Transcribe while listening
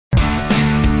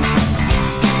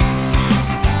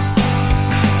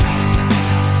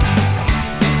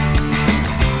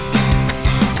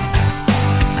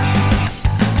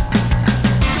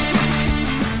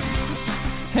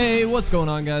what's going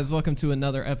on, guys? Welcome to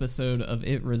another episode of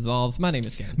It Resolves. My name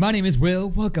is Kevin. My name is Will.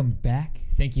 Welcome back.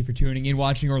 Thank you for tuning in,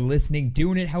 watching, or listening.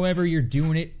 Doing it however you're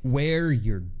doing it, where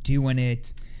you're doing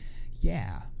it.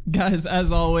 Yeah. Guys,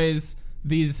 as always,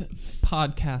 these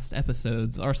podcast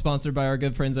episodes are sponsored by our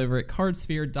good friends over at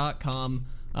cardsphere.com.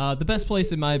 The best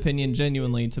place, in my opinion,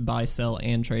 genuinely, to buy, sell,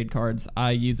 and trade cards.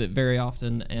 I use it very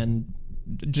often, and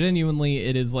genuinely,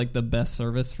 it is like the best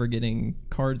service for getting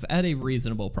cards at a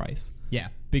reasonable price. Yeah.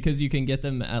 Because you can get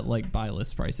them at like buy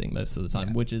list pricing most of the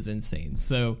time, which is insane.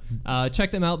 So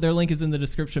check them out. Their link is in the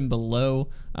description below.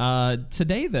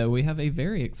 Today, though, we have a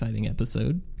very exciting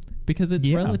episode because it's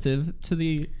relative to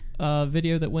the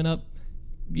video that went up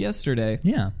yesterday.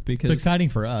 Yeah. Because it's exciting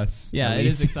for us. Yeah, it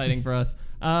is exciting for us.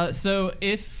 So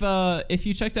if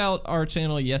you checked out our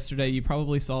channel yesterday, you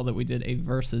probably saw that we did a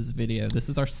versus video. This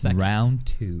is our second. Round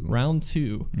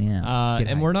two. Yeah.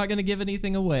 And we're not going to give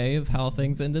anything away of how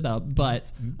things ended up,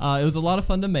 but it was a lot of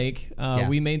fun to make.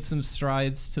 We made some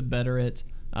strides to better it.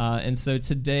 And so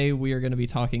today we are going to be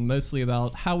talking mostly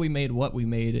about how we made what we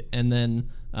made, and then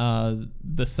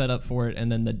the setup for it,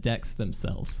 and then the decks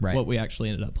themselves, what we actually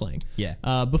ended up playing.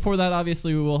 Yeah. Before that,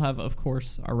 obviously, we will have, of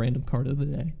course, our random card of the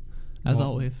day, as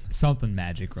always. Something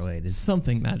magic related.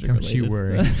 Something magic Don't related. you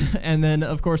worry. And then,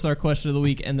 of course, our question of the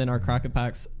week, and then our Crockett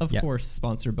Packs, of course,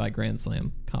 sponsored by Grand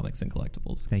Slam Comics and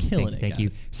Collectibles. Thank you.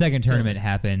 Second tournament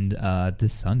happened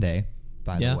this Sunday,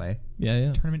 by the way.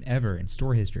 Yeah. Tournament ever in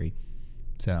store history.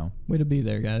 So way to be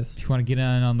there, guys. If you want to get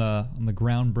on the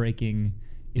groundbreaking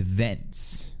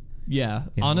events. Yeah,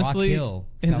 in honestly,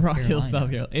 Rock Hill, South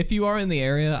Carolina. If you are in the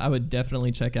area, I would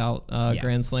definitely check out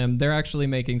Grand Slam. They're actually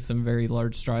making some very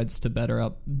large strides to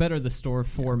better the store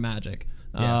for Magic.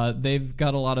 They've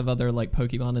got a lot of other like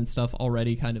Pokemon and stuff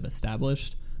already kind of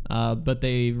established. But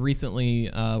they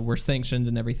recently were sanctioned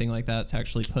and everything like that to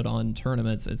actually put on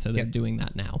tournaments, and so they're doing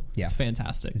that now. Yeah. It's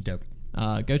fantastic. It's dope.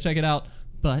 Go check it out.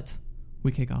 But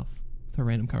we kick off with our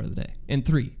random card of the day in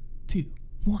 3, 2,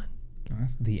 1.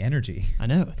 That's the energy. I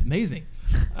know, it's amazing.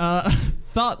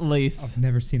 Thought Lace. I've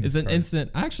never seen this is an card.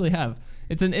 instant. I actually have.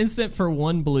 It's an instant for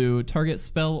 1 blue. Target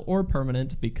spell or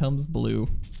permanent becomes blue.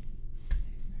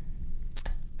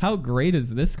 How great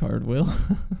is this card, Will?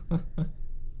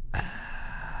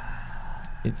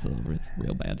 It's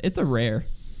real bad. It's a rare.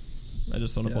 I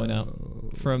just want to point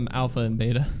out from Alpha and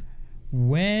Beta.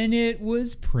 When it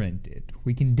was printed,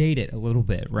 we can date it a little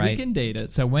bit, right? We can date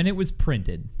it. So when it was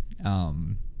printed,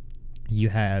 you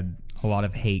had a lot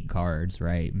of hate cards,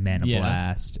 right? Mana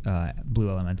Blast, Blue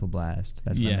Elemental Blast.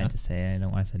 That's what I meant to say. I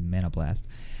don't want to say Mana Blast.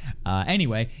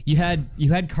 Anyway, you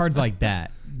had cards like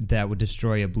that would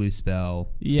destroy a blue spell,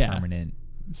 permanent,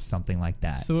 something like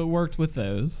that. So it worked with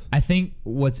those. I think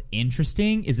what's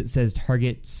interesting is it says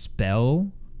target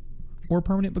spell or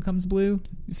permanent becomes blue.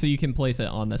 So you can place it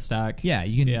on the stack. Yeah,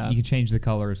 you can change the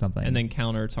color or something. And then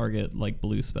counter target like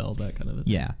blue spell, that kind of a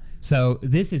thing. Yeah. So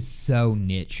this is so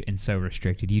niche and so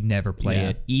restricted. You'd never play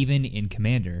it, even in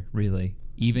Commander, really.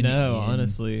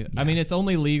 Honestly. I mean, it's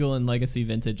only legal in Legacy,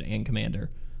 Vintage, and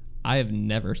Commander. I have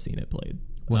never seen it played.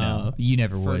 Well, no, you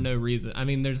never would. For no reason. I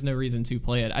mean, there's no reason to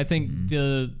play it. I think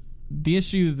the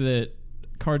issue that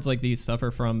cards like these suffer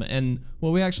from, and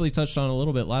what we actually touched on a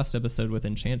little bit last episode with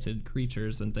enchanted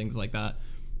creatures and things like that,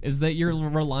 is that you're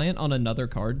reliant on another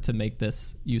card to make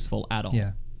this useful at all.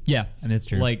 Yeah, and it's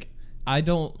true. Like, I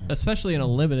don't, especially in a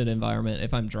limited environment,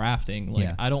 if I'm drafting,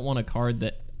 I don't want a card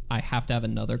that I have to have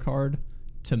another card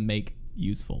to make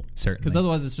useful. Certainly. Because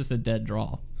otherwise it's just a dead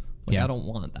draw. I don't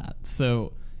want that.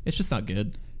 So it's just not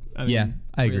good. I mean,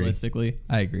 I agree. Realistically.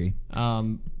 I agree.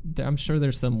 I'm sure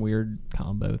there's some weird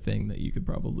combo thing that you could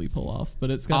probably pull off, but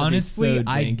it's got to be so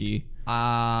janky.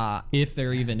 If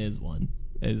there even is one,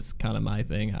 is kind of my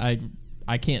thing.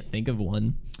 I can't think of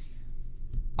one.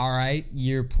 All right,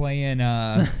 you're playing.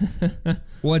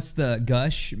 What's the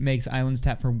Gush makes islands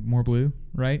tap for more blue,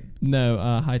 right? No,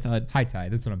 High Tide. High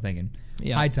Tide. That's what I'm thinking.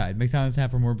 Yeah. High Tide makes islands tap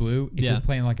for more blue. If you're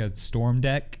playing like a storm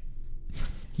deck,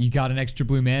 you got an extra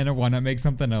blue mana. Why not make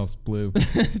something else blue?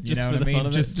 You know what I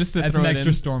mean? Just to that's an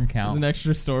extra storm count. As an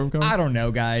extra storm card. I don't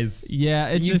know, guys.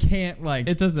 Yeah, you can't like.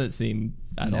 It doesn't seem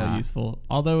at all useful.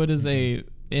 Although it is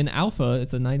in alpha,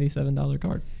 it's a $97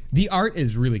 card. The art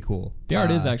is really cool. The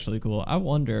art is actually cool. I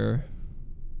wonder.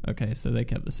 Okay, so they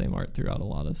kept the same art throughout a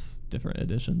lot of different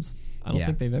editions. I don't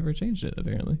think they've ever changed it.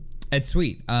 Apparently, it's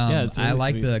sweet. It's really I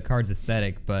like sweet. the card's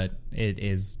aesthetic, but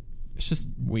it's just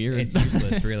weird. It's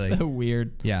useless, really. So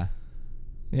weird. Yeah.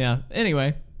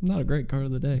 Anyway, not a great card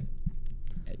of the day.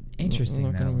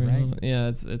 Interesting though, right? Yeah,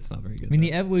 it's not very good. I mean,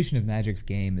 the evolution of Magic's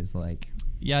game is like.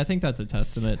 Yeah, I think that's a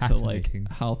testament to like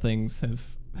how things have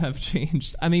have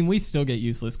changed. I mean, we still get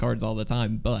useless cards all the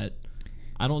time, but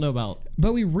I don't know about...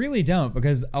 But we really don't,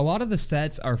 because a lot of the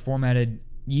sets are formatted...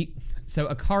 So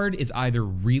a card is either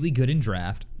really good in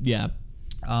draft... Yeah.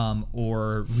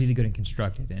 Or really good in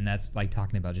constructed, and that's like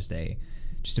talking about just a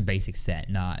basic set,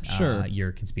 not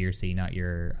your conspiracy, not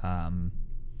your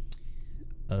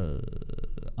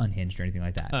unhinged or anything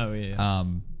like that. Oh yeah.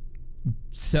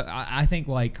 So I think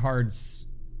like cards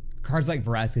like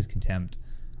Vraska's Contempt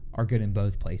are good in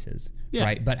both places,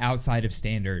 right? But outside of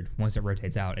standard, once it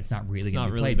rotates out, it's not really going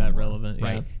to be played that anymore, relevant,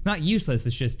 right? Not useless.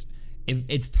 It's just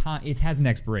it's time. It has an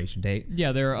expiration date.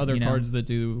 Yeah, there are other cards that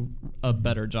do a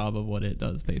better job of what it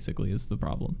does. Basically, is the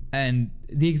problem. And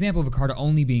the example of a card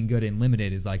only being good in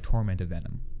limited is like Torment of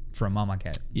Venom from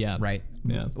Mamaket. Yeah. Right.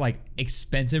 Yeah. Like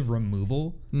expensive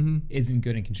removal isn't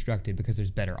good in constructed because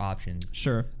there's better options.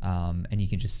 Sure. And you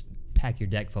can just pack your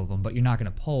deck full of them, but you're not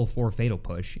going to pull 4 Fatal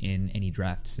Push in any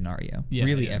draft scenario.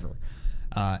 Ever.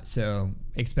 So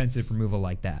expensive removal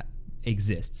like that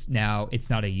exists. Now, it's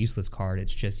not a useless card.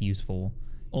 It's just useful.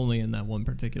 Only in that one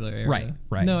particular area.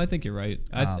 Right. No, I think you're right.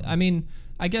 I mean,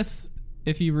 I guess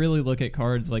if you really look at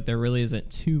cards, like there really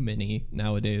isn't too many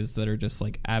nowadays that are just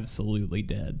like absolutely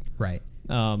dead. Right.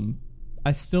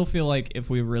 I still feel like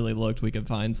if we really looked, we could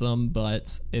find some,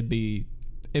 but it'd be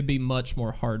much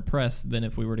more hard pressed than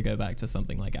if we were to go back to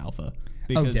something like Alpha.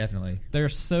 Because definitely.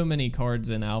 There's so many cards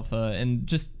in Alpha and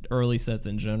just early sets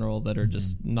in general that are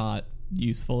just not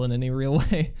useful in any real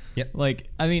way. Yep. Like,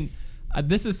 I mean,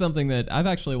 this is something that I've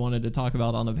actually wanted to talk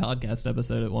about on a podcast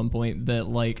episode at one point, that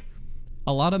like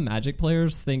a lot of Magic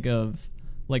players think of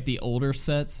like the older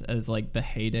sets as like the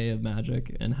heyday of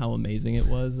Magic and how amazing it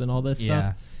was and all this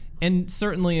stuff. And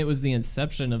certainly it was the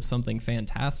inception of something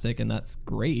fantastic, and that's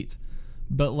great.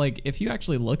 But like if you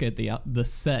actually look at the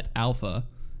set Alpha,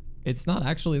 it's not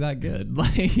actually that good.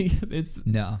 Like it's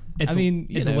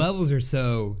its levels are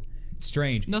so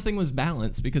strange. Nothing was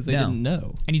balanced because they didn't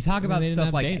know. And you talk about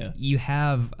stuff like data. You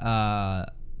have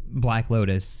Black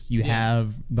Lotus, you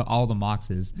have all the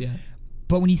Moxes. Yeah.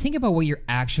 But when you think about what you're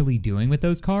actually doing with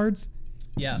those cards,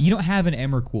 you don't have an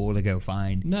Emrakul to go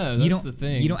find. No, that's the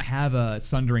thing. You don't have a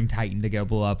Sundering Titan to go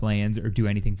blow up lands or do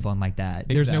anything fun like that.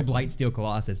 There's no Blightsteel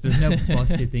Colossus. There's no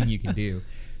busted thing you can do.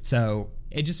 So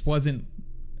it just wasn't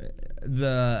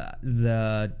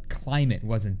the climate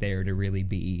wasn't there to really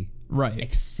be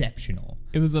exceptional.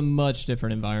 It was a much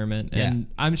different environment, and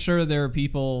I'm sure there are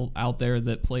people out there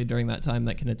that played during that time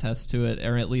that can attest to it,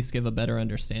 or at least give a better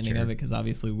understanding of it, because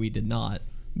obviously we did not.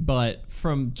 But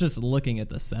from just looking at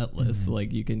the set list,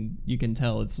 like you can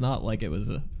tell it's not like it was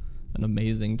an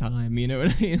amazing time. You know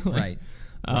what I mean? Like,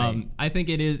 right. I think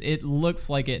it is. It looks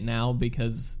like it now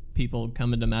because people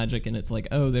come into Magic and it's like,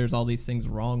 oh, there's all these things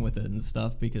wrong with it and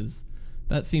stuff, because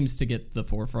that seems to get the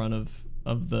forefront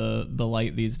of the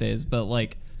light these days. But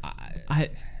like,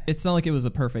 it's not like it was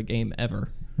a perfect game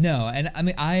ever. No, and I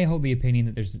mean, I hold the opinion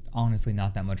that there's honestly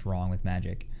not that much wrong with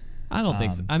Magic. I don't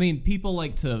think so. I mean, people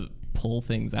like to pull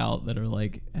things out that are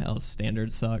like, hell,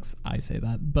 standard sucks. I say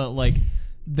that, but like,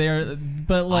 I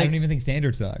don't even think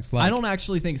standard sucks. Like, I don't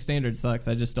actually think standard sucks.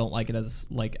 I just don't like it as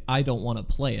like, I don't want to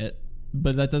play it.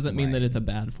 But that doesn't mean that it's a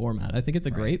bad format. I think it's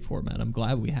a great format. I'm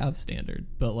glad we have standard,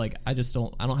 but like, I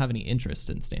don't have any interest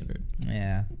in standard.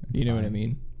 Yeah, you know what I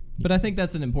mean? But I think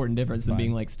that's an important difference than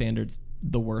being like standard's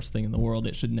the worst thing in the world.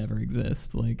 It should never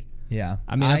exist. Like, yeah.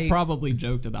 I mean, I probably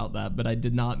joked about that, but I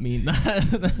did not mean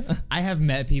that. I have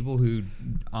met people who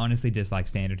honestly dislike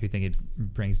standard, who think it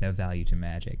brings no value to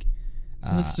Magic.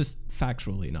 That's just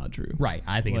factually not true. Right.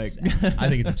 I think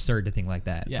it's absurd to think like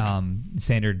that. Yeah.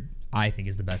 Standard, I think,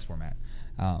 is the best format.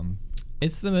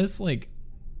 It's the most like.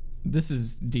 This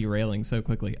is derailing so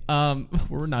quickly.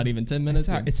 We're not even 10 minutes.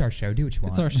 It's our show. Do what you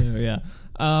want. It's our show. Yeah.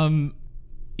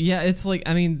 Yeah. It's like,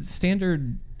 I mean,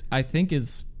 standard, I think,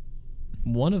 is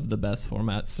one of the best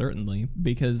formats, certainly,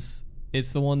 because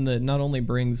it's the one that not only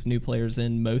brings new players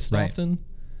in most often,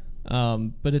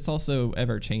 but it's also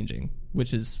ever changing,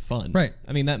 which is fun. Right.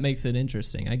 I mean, that makes it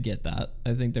interesting. I get that.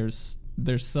 I think there's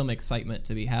some excitement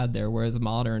to be had there, whereas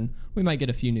modern, we might get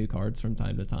a few new cards from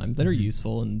time to time that are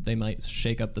useful, and they might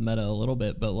shake up the meta a little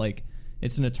bit, but like,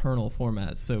 it's an eternal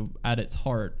format, so at its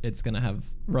heart, it's going to have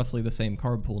roughly the same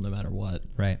card pool no matter what.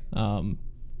 Right.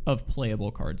 Of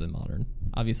playable cards in modern.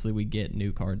 Obviously, we get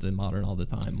new cards in modern all the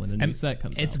time when a new set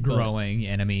comes out. It's growing,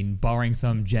 and I mean, barring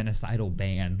some genocidal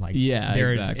ban, like,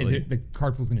 exactly. The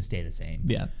card pool's going to stay the same.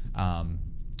 Yeah.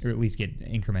 Or at least get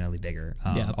incrementally bigger.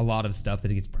 A lot of stuff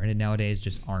that gets printed nowadays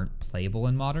just aren't playable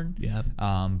in modern. Yeah.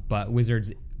 But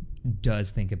Wizards does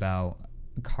think about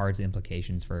cards'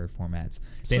 implications for formats.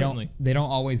 They don't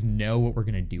always know what we're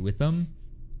going to do with them.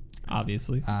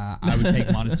 Obviously. I would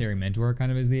take Monastery Mentor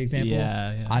kind of as the example.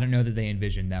 Yeah. I don't know that they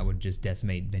envisioned that would just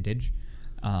decimate Vintage.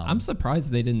 I'm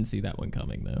surprised they didn't see that one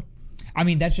coming, though. I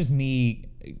mean, that's just me.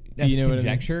 That's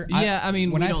conjecture. I mean? Yeah, I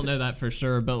mean, we don't know that for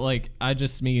sure, but like, I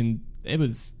just mean it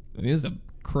was a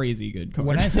crazy good card.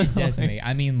 When I say decimate,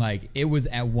 I mean like it was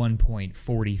at one point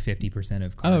 40-50%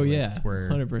 of card lists were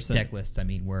 100%. Deck lists. I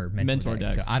mean, were mentor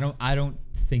decks. So I don't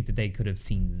think that they could have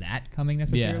seen that coming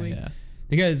necessarily. Yeah.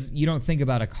 Because you don't think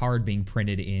about a card being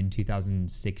printed in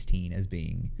 2016 as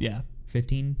being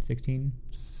 15, 16?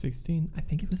 16? I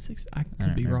think it was 6. I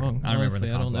could be wrong. I don't remember when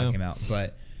the console came out,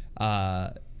 but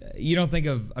you don't think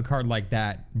of a card like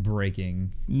that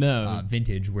breaking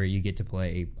Vintage, where you get to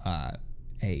play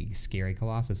a Scary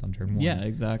Colossus on turn 1. Yeah,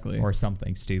 exactly. Or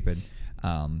something stupid.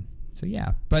 So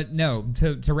yeah, but no,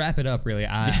 to wrap it up, really,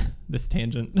 this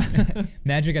tangent.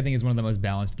 Magic, I think, is one of the most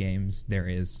balanced games there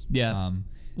is. Yeah.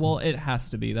 Well, it has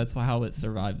to be. That's how it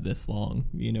survived this long.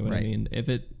 You know what I mean? If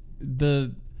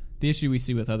the issue we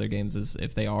see with other games is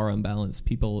if they are unbalanced,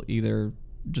 people either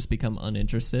just become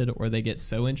uninterested or they get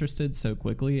so interested so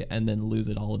quickly and then lose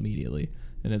it all immediately.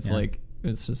 And it's like,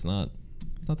 it's just not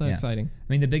that exciting.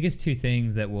 I mean, the biggest two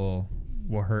things that will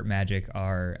hurt Magic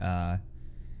are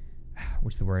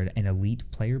what's the word? An elite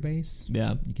player base.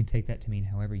 Yeah. You can take that to mean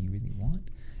however you really want.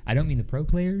 I don't mean the pro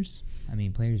players. I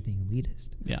mean players being elitist.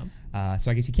 Yeah. So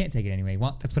I guess you can't take it anyway.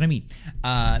 Well, that's what I mean.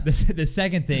 The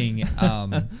second thing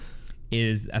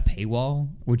is a paywall,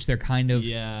 which there kind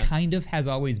of has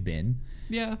always been.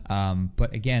 Yeah.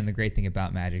 But again, the great thing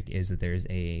about Magic is that there's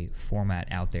a format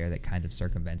out there that kind of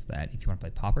circumvents that. If you want to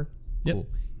play Pauper, cool. You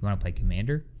want to play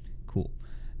Commander, cool.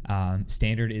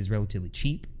 Standard is relatively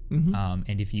cheap. Mm-hmm.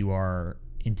 And if you are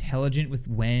intelligent with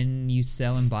when you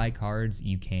sell and buy cards,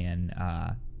 you can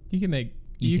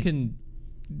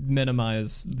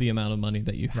minimize the amount of money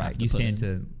that you have to put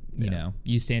in.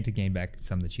 You stand to gain back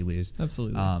some that you lose.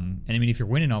 Absolutely. And I mean, if you're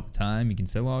winning all the time, you can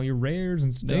sell all your rares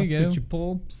and stuff that you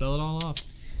pull. Sell it all off.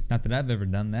 Not that I've ever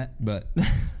done that, but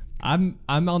I'm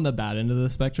on the bad end of the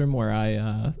spectrum where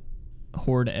I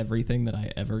hoard everything that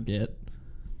I ever get.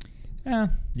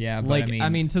 Yeah, but like I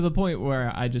mean to the point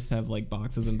where I just have like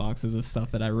boxes and boxes of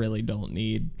stuff that I really don't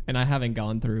need, and I haven't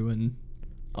gone through in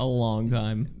a long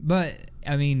time. But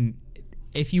I mean,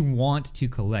 if you want to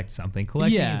collect something,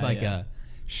 collecting is like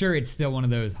sure, it's still one of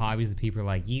those hobbies that people are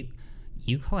like, you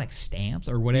collect stamps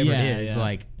or whatever it is.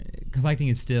 Like, collecting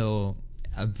is still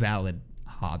a valid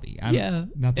hobby.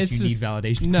 Not that you need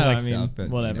validation to collect stuff, but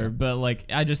whatever. But like,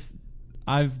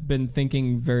 I've been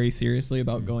thinking very seriously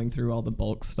about going through all the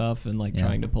bulk stuff and like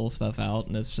trying to pull stuff out,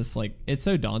 and it's just like, it's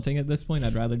so daunting at this point.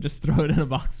 I'd rather just throw it in a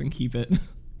box and keep it.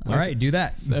 All right, do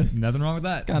that. So, nothing wrong with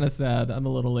that. It's kind of sad. I'm a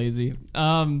little lazy.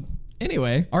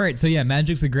 Anyway. All right, so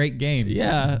Magic's a great game.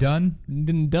 Yeah. Done?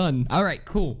 Done. All right,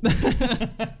 cool.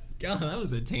 God, that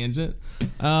was a tangent.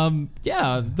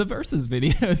 The versus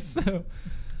video. So,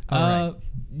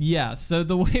 so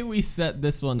the way we set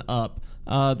this one up,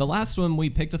 the last one we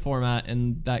picked a format.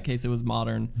 In that case, it was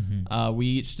Modern. Mm-hmm. We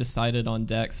each decided on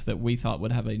decks that we thought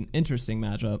would have an interesting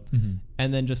matchup,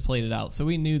 and then just played it out. So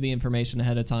we knew the information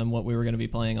ahead of time, what we were going to be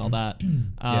playing, all that.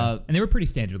 And they were pretty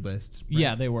standard lists. Right?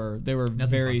 Yeah, they were. They were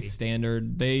very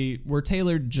standard. They were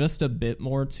tailored just a bit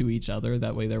more to each other.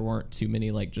 That way, there weren't too many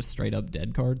like just straight up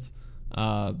dead cards,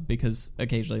 because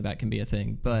occasionally that can be a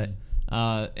thing. But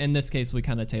in this case, we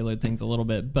kind of tailored things a little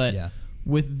bit. But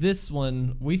with this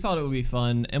one, we thought it would be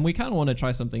fun, and we kind of want to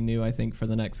try something new, I think, for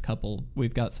the next couple.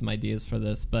 We've got some ideas for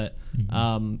this, but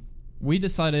we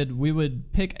decided we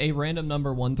would pick a random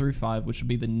number 1 through 5, which would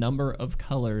be the number of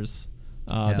colors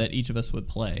that each of us would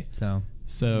play. So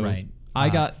I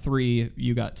got 3,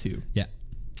 you got 2. Yeah.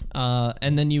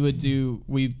 And then you would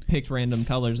we picked random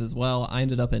colors as well. I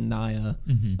ended up in Naya.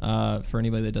 For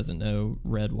anybody that doesn't know,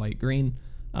 red, white, green.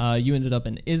 You ended up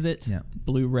in Izzet,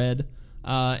 blue, red.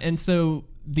 And so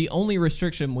the only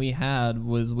restriction we had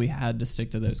was we had to stick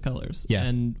to those colors. Yeah.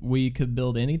 And we could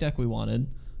build any deck we wanted.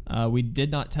 We did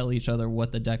not tell each other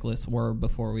what the deck lists were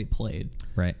before we played.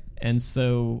 Right. And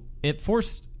so it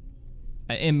forced,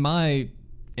 in my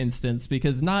instance,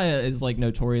 because Naya is like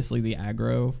notoriously the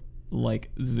aggro,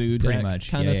 like zoo deck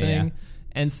kind of thing. Yeah.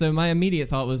 And so my immediate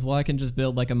thought was, well, I can just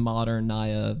build like a modern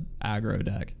Naya aggro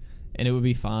deck. And it would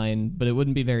be fine, but it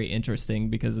wouldn't be very interesting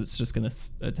because it's just going to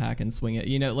attack and swing it.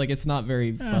 You know, like it's not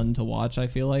very fun to watch, I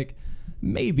feel like.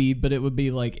 Maybe, but it would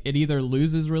be like it either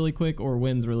loses really quick or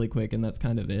wins really quick, and that's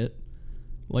kind of it.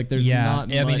 Like there's not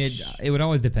much. I mean, it would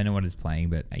always depend on what it's playing,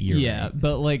 but you're right.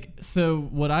 But like, so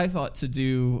what I thought to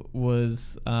do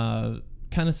was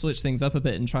kind of switch things up a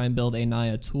bit and try and build a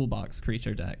Naya toolbox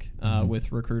creature deck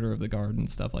with Recruiter of the Guard and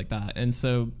stuff like that. And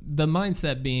so the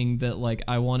mindset being that like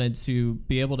I wanted to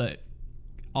be able to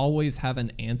always have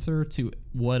an answer to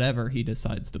whatever he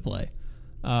decides to play,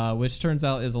 which turns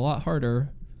out is a lot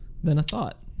harder than I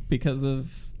thought because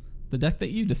of the deck that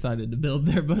you decided to build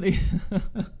there, buddy.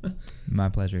 My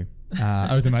pleasure.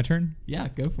 Is it my turn? Yeah,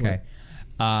 go for it.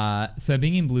 So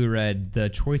being in blue-red, the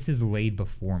choices laid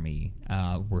before me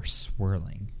were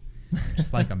swirling,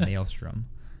 just like a maelstrom.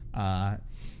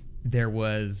 There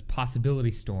was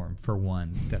Possibility Storm for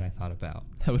one that I thought about.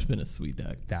 That would have been a sweet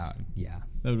deck. That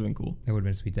would have been cool. That would have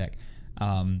been a sweet deck.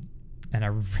 And I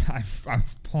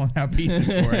was pulling out pieces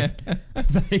for it. I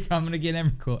was like, I'm going to get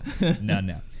Emrakul.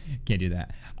 No, can't do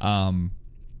that.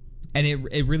 And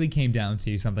it really came down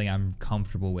to something I'm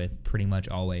comfortable with pretty much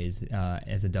always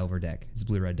as a Delver deck. It's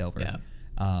blue-red Delver.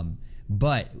 Yeah.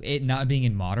 But it not being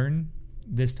in Modern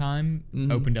this time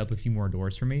opened up a few more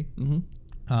doors for me.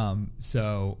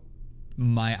 So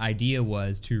my idea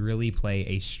was to really play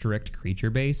a strict creature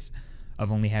base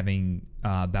of only having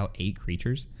about 8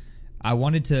 creatures. I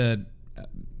wanted to...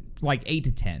 like 8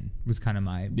 to 10 was kind of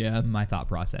my thought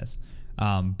process.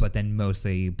 But then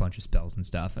mostly a bunch of spells and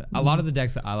stuff. A lot of the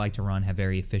decks that I like to run have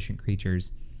very efficient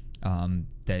creatures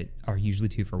that are usually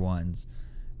 2-for-1s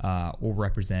or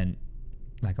represent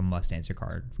like a must answer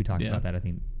card. We talked about that, I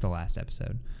think, the last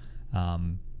episode.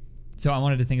 So I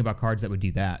wanted to think about cards that would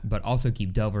do that, but also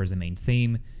keep Delver as a main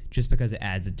theme just because it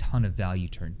adds a ton of value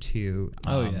turn 2.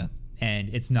 And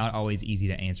it's not always easy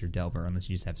to answer Delver unless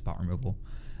you just have spot removal.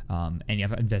 And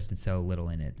you've invested so little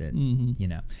in it that, you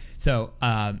know. So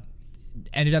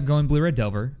ended up going blue-red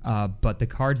Delver, but the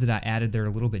cards that I added, they're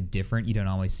a little bit different. You don't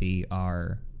always see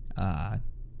are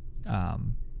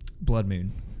Blood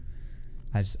Moon.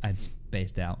 I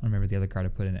spaced out. I remember the other card I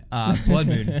put in it. Blood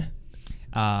Moon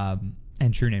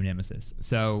and True Name Nemesis.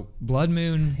 So Blood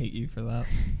Moon... I hate you for that.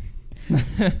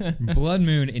 Blood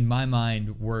Moon, in my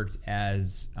mind, worked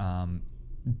as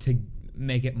to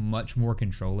make it much more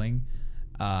controlling.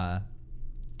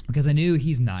 Because I knew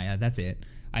he's Naya, that's it.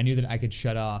 I knew that I could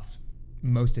shut off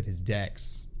most of his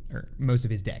decks, or most of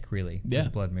his deck, really,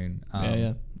 with Blood Moon.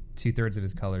 2/3 of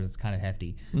his colors, it's kind of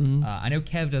hefty. I know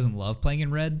Kev doesn't love playing in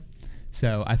red,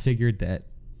 so I figured that,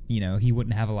 you know, he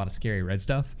wouldn't have a lot of scary red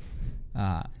stuff.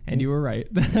 And you were right.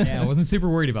 I wasn't super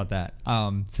worried about that.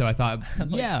 So I thought,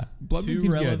 Blood Moon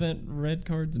seems relevant good. Red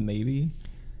cards, maybe.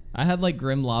 I had like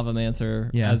Grim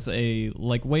Lavamancer as a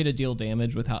like way to deal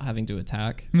damage without having to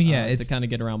attack. I mean, it's to kind of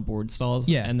get around board stalls.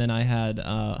 And then I had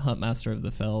Huntmaster of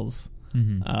the Fells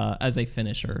as a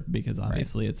finisher because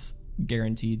obviously it's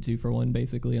guaranteed 2-for-1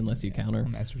 basically unless you counter.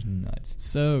 Huntmaster's nuts.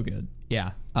 So good.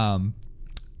 Yeah.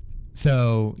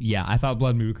 So I thought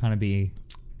Blood Moon would kind of be.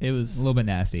 It was a little bit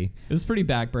nasty. It was pretty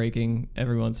backbreaking.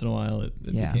 Every once in a while, it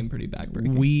became pretty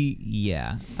backbreaking.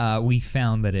 We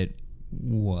found that it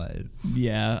was.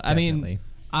 Yeah, definitely.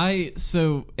 I mean,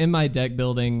 so in my deck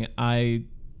building,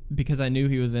 because I knew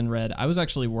he was in red, I was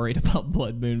actually worried about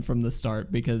Blood Moon from the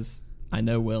start because I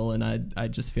know Will, and I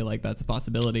just feel like that's a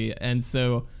possibility. And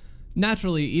so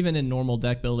naturally, even in normal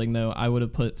deck building, though, I would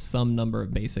have put some number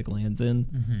of basic lands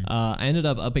in. I ended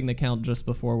up upping the count just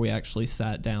before we actually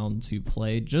sat down to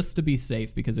play, just to be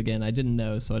safe, because, again, I didn't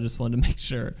know, so I just wanted to make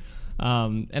sure.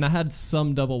 And I had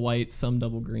some double white, some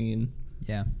double green.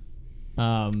 Yeah.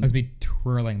 I was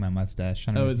twirling my mustache.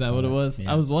 Oh, is that what it was?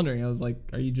 Yeah. I was wondering. I was like,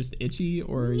 are you just itchy,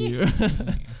 or are you...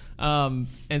 and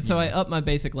so I upped my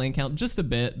basic land count just a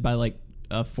bit by, like,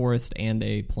 a forest and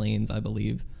a plains, I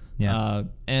believe. Yeah.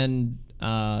 And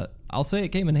I'll say it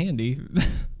came in handy.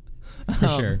 For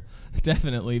sure.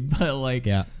 Definitely. But like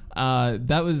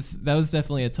that was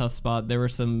definitely a tough spot. There were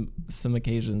some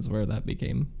occasions where that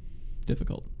became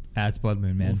difficult. That's Blood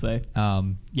Moon, man. We'll say.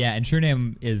 And True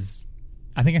Name is,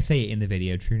 I think I say it in the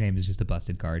video, True Name is just a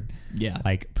busted card. Yeah.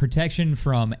 Like protection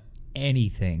from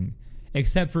anything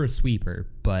except for a sweeper,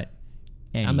 but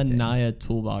anything. I'm a Naya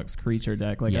toolbox creature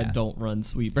deck. Like I don't run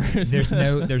sweepers. There's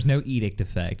no edict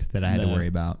effect that I had to worry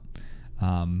about.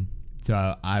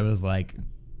 So I was like,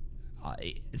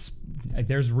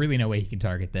 there's really no way he can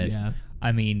target this. Yeah.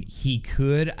 I mean, he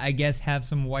could, I guess, have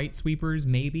some white sweepers,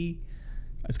 maybe.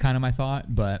 That's kind of my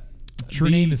thought, but True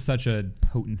Name is such a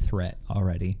potent threat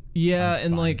already. Yeah,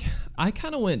 and fine. Like I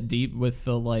kind of went deep with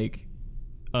the like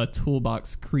a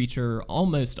toolbox creature,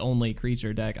 almost only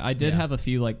creature deck. I did have a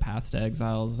few like Path to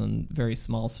Exiles and very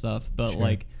small stuff, but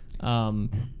like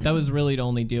that was really to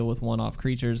only deal with one-off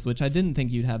creatures, which I didn't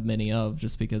think you'd have many of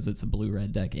just because it's a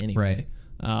blue-red deck anyway.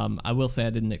 Right. I will say I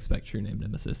didn't expect True Name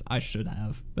Nemesis. I should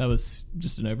have. That was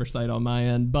just an oversight on my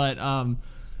end. But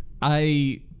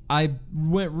I I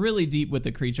went really deep with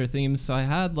the creature themes, so I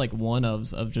had like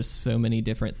one-ofs of just so many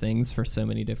different things for so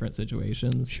many different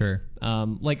situations. Sure.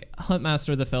 Like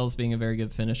Huntmaster the Fells being a very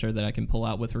good finisher that I can pull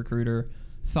out with Recruiter.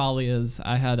 Thalias,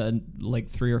 I had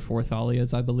like 3 or 4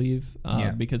 Thalias, I believe,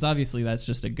 because obviously that's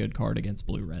just a good card against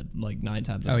blue-red, like 9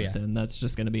 times out of 10. That's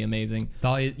just going to be amazing.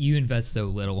 Thalia, you invest so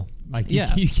little. Like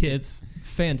it's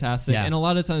fantastic. Yeah. And a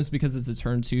lot of times because it's a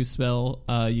turn 2 spell,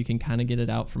 you can kind of get it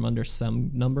out from under some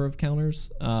number of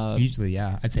counters. Usually,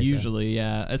 yeah. I'd say usually,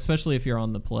 yeah. Especially if you're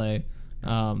on the play.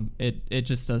 It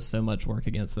just does so much work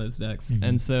against those decks.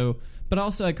 And so... But I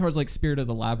also had cards like Spirit of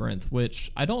the Labyrinth,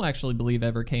 which I don't actually believe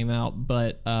ever came out,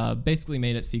 but basically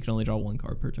made it so you can only draw 1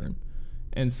 card per turn.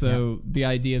 And so the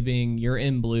idea being you're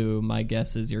in blue, my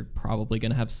guess is you're probably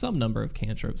going to have some number of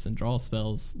cantrips and draw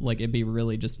spells. Like, it'd be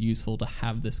really just useful to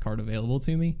have this card available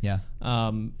to me. Yeah.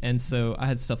 And so I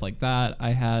had stuff like that. I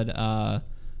had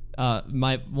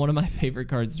one of my favorite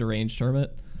cards, Deranged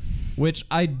Hermit, which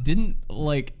I didn't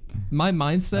like. My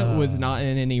mindset was not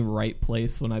in any right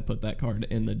place when I put that card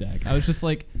in the deck. I was just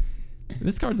like,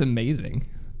 this card's amazing.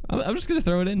 I'm just going to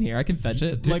throw it in here. I can fetch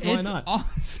it. Like, why not?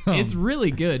 Awesome. It's really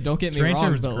good. Don't get me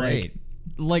wrong. But great.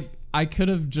 Like I could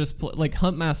have just like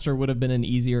Huntmaster would have been an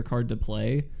easier card to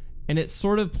play. And it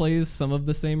sort of plays some of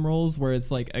the same roles where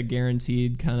it's like a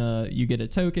guaranteed kind of, you get a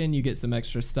token, you get some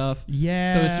extra stuff.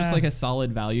 Yeah. So it's just like a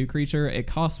solid value creature. It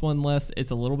costs 1 less.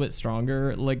 It's a little bit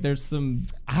stronger. Like there's some...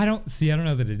 I don't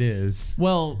know that it is.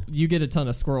 Well, you get a ton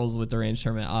of squirrels with Deranged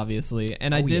Hermit, obviously.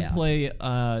 And I did play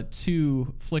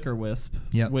 2 Flicker Wisp,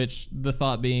 which the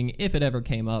thought being, if it ever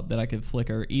came up, that I could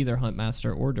flicker either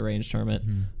Huntmaster or Deranged Hermit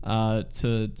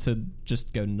to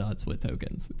just go nuts with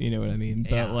tokens. You know what I mean?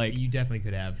 Yeah, but like, you definitely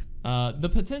could have. The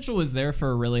potential was there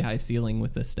for a really high ceiling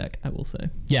with this deck, I will say.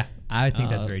 Yeah, I think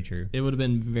that's very true. It would have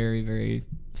been very, very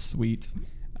sweet,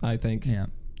 I think. Yeah.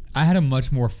 I had a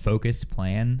much more focused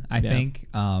plan, I think.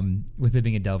 With it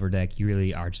being a Delver deck, you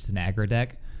really are just an aggro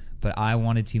deck. But I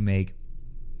wanted to make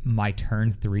my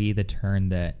turn 3 the turn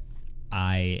that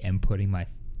I am putting my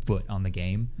foot on the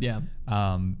game. Yeah.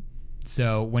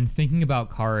 So when thinking about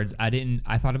cards, I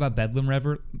thought about Bedlam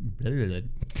Reveler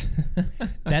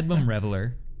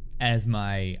as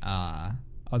my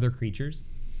other creatures.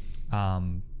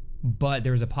 But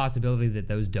there was a possibility that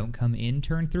those don't come in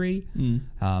turn 3.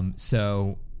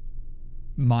 So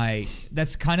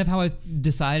that's kind of how I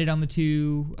decided on the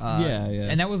 2.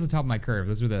 And that was the top of my curve.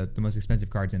 Those were the most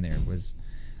expensive cards in there.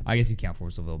 I guess you count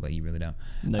Forceful, but you really don't.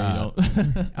 No,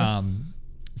 you don't.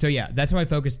 So yeah, that's how I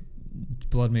focused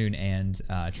Blood Moon and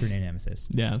True Name Nemesis.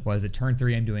 Yeah. Was that turn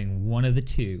 3 I'm doing one of the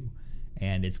 2,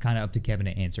 and it's kind of up to Kevin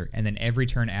to answer. And then every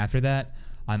turn after that,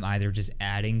 I'm either just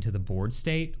adding to the board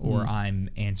state or I'm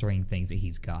answering things that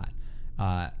he's got.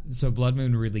 So Blood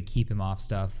Moon really keep him off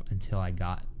stuff until I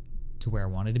got to where I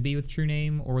wanted to be with True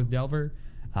Name or with Delver.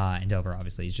 And Delver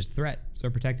obviously is just a threat, so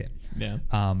protect it. Yeah.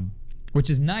 Which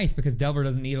is nice because Delver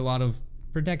doesn't need a lot of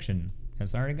protection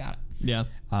because I already got it. Yeah.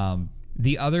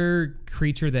 The other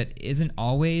creature that isn't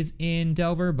always in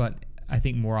Delver, but I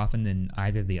think more often than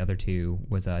either of the other 2,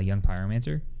 was a Young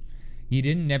Pyromancer. You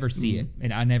didn't never see it,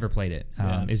 and I never played it.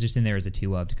 It was just in there as a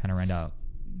 2-of to kind of round out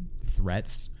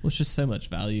threats. Well, it's just so much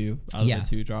value out of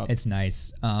the 2-drop. It's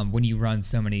nice. When you run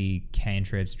so many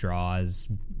cantrips, draws,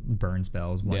 burn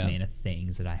spells, 1-mana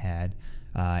things that I had,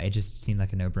 it just seemed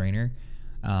like a no-brainer.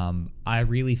 I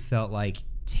really felt like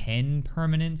 10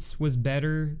 permanents was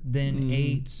better than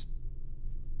 8.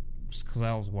 Just because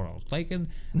that was what I was thinking.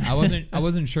 I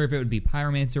wasn't sure if it would be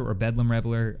Pyromancer or Bedlam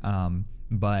Reveler,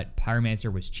 but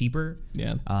Pyromancer was cheaper.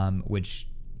 Yeah. Which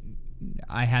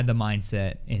I had the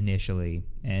mindset initially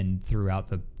and throughout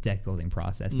the deck building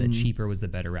process that cheaper was the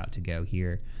better route to go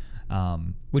here.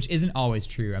 Which isn't always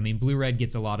true. I mean, Blue-Red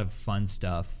gets a lot of fun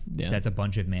stuff. Yeah. That's a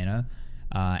bunch of mana.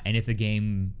 And if the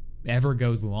game ever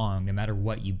goes long, no matter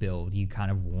what you build, you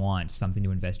kind of want something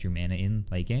to invest your mana in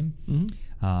late game.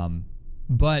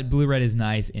 But Blue-Red is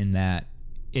nice in that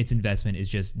its investment is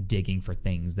just digging for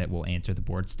things that will answer the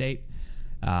board state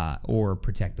or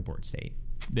protect the board state.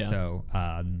 Yeah. So,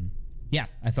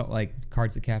 I felt like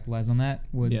cards that capitalize on that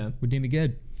would do me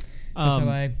good. So that's how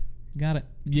I got it.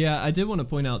 Yeah, I did want to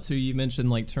point out, too, you mentioned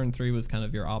like turn 3 was kind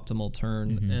of your optimal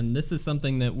turn. And this is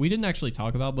something that we didn't actually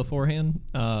talk about beforehand.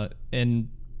 And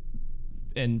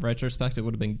in retrospect, it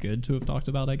would have been good to have talked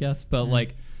about, I guess. But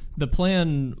like... The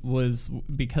plan was,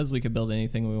 because we could build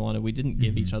anything we wanted, we didn't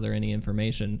give each other any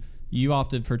information. You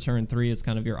opted for turn 3 as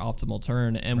kind of your optimal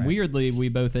turn, and weirdly, we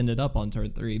both ended up on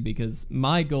turn 3 because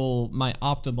my goal, my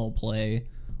optimal play,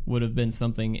 would have been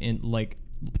something in like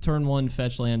turn 1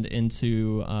 fetch land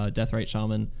into Deathrite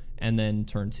Shaman, and then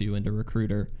turn 2 into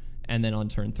Recruiter. and then on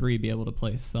turn 3 be able to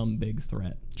play some big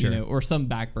threat, sure. or some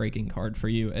back-breaking card for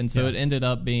you. And so it ended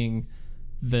up being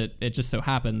that it just so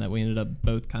happened that we ended up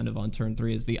both kind of on turn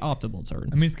 3 as the optimal turn.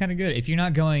 I mean, it's kind of good. If you're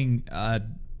not going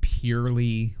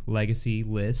purely legacy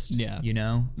list, I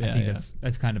think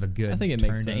that's kind of a good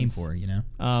turn to aim for,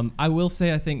 I will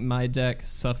say I think my deck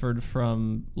suffered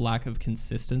from lack of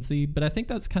consistency, but I think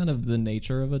that's kind of the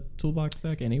nature of a toolbox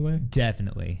deck anyway.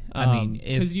 Definitely. I mean,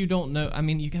 because you don't know, I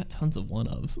mean, you got tons of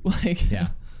one-ofs.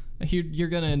 You're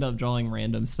going to end up drawing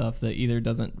random stuff that either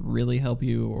doesn't really help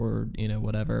you or,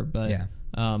 whatever, but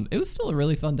it was still a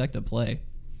really fun deck to play.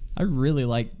 I really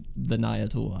like the Naya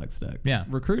Toolbox deck. Yeah.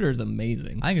 Recruiter's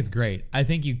amazing. I think it's great. I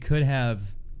think you could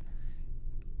have...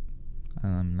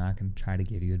 I'm not going to try to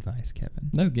give you advice, Kevin.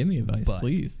 No, give me advice,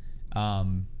 please.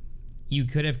 You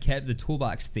could have kept the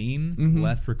Toolbox theme,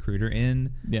 left Recruiter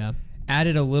in. Yeah.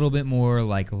 Added a little bit more,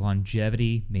 like,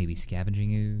 longevity, maybe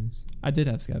Scavenging Ooze. I did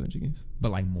have Scavenging Ooze.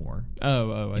 But, like, more.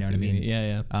 Oh, I see what I mean.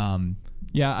 Yeah.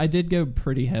 Yeah, I did go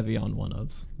pretty heavy on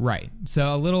one-ofs. Right.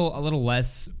 So a little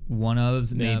less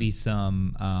one-ofs, maybe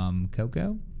some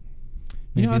Coco.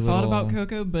 I thought about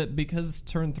Coco, but because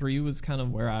turn 3 was kind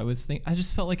of where I was thinking, I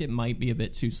just felt like it might be a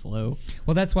bit too slow.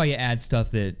 Well, that's why you add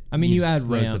stuff that you add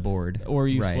slows ramp, the board. Or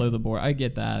you slow the board. I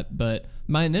get that, but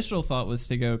my initial thought was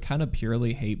to go kind of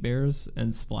purely hate bears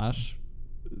and splash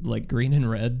like green and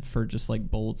red for just like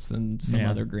bolts and some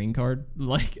other green card,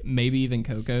 like maybe even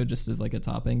Coco just as like a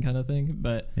topping kind of thing,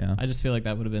 but I just feel like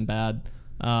that would have been bad.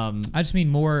 I just mean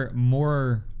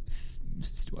more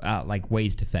like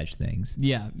ways to fetch things.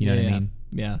 You know what I mean?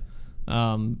 Yeah.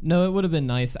 No, it would have been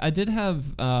nice. I did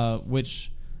have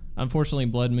which unfortunately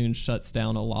Blood Moon shuts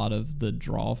down a lot of the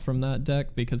draw from that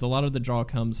deck because a lot of the draw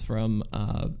comes from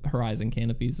Horizon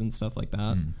Canopies and stuff like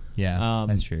that.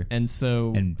 That's true. And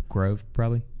so Grove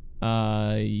probably.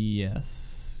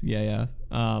 Yes. Yeah.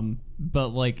 But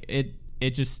like it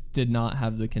just did not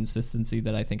have the consistency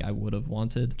that I think I would have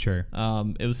wanted. Sure.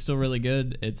 It was still really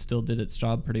good. It still did its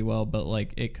job pretty well, but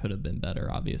like it could have been better,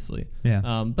 obviously.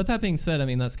 Yeah. But that being said, I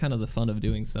mean, that's kind of the fun of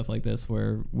doing stuff like this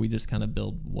where we just kind of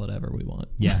build whatever we want.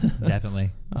 Yeah,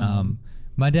 definitely.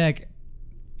 My deck,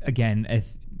 again,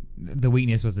 if the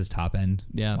weakness was this top end.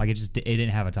 Yeah. Like it didn't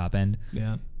have a top end.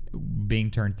 Yeah.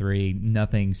 Being turn 3,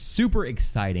 nothing super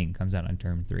exciting comes out on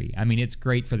turn 3. I mean, it's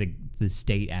great for the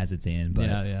state as it's in, but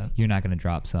you're not going to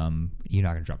drop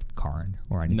Karn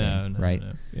or anything, right?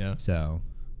 No. Yeah. So,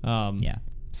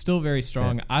 still very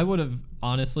strong. So, I would have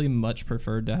honestly much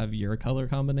preferred to have your color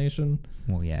combination.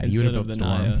 Well, yeah, you would have built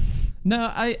Storm. Naya.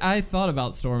 No, I thought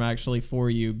about Storm actually for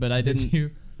you, but I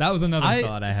didn't. That was another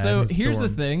thought I had. So here's the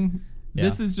thing. Yeah.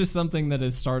 This is just something that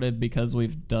has started because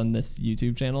we've done this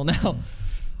YouTube channel now.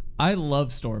 I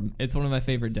love Storm. It's one of my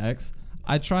favorite decks.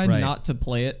 I try not to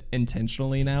play it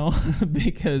intentionally now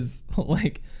because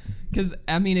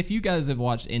I mean, if you guys have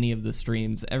watched any of the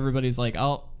streams, everybody's like,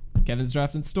 oh, Kevin's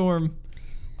drafting Storm.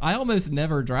 I almost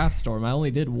never draft Storm. I only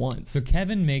did once. So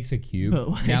Kevin makes a cube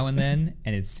now and then,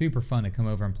 and it's super fun to come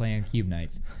over and play on Cube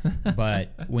nights.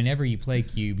 But whenever you play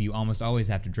Cube, you almost always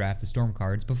have to draft the Storm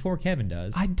cards before Kevin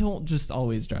does. I don't just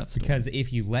always draft Storm. Because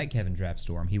if you let Kevin draft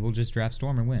Storm, he will just draft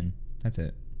Storm and win. That's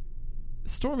it.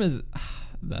 Storm is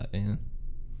that, man.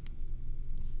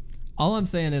 All I'm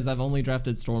saying is I've only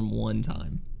drafted Storm one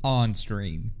time. On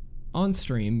stream. On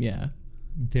stream, yeah.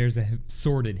 There's a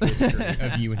sordid history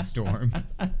of you and Storm.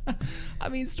 I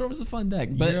mean, Storm's a fun deck,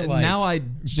 but like now I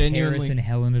genuinely... Paris and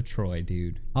Helen of Troy,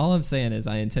 dude. All I'm saying is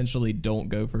I intentionally don't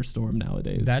go for Storm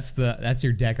nowadays. That's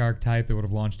your deck archetype that would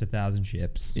have launched 1,000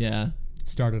 ships. Yeah.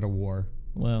 Started a war.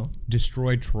 Well.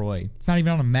 Destroyed Troy. It's not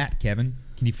even on a map, Kevin.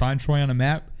 Can you find Troy on a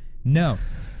map? No.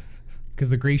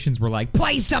 Because the Grecians were like,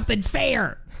 play something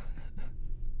fair!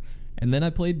 And then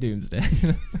I played Doomsday.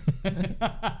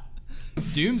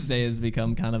 Doomsday has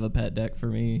become kind of a pet deck for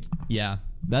me. Yeah.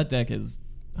 That deck is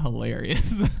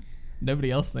hilarious. Nobody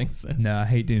else thinks so. No, I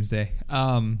hate Doomsday.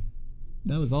 That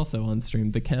was also on stream.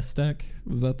 The Kess deck.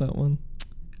 Was that one?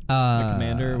 The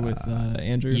Commander with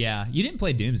Andrew? Yeah. You didn't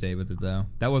play Doomsday with it, though.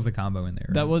 That was the combo in there,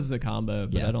 right? That was the combo,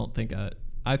 but I don't think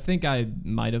I think I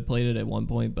might have played it at one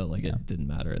point, but it didn't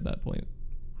matter at that point.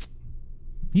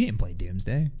 You didn't play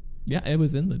Doomsday. Yeah, it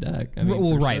was in the deck. I mean,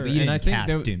 well, right, sure. but you didn't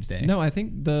cast Doomsday. No, I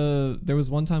think there was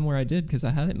one time where I did because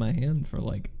I had it in my hand for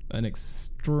like an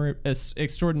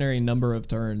extraordinary number of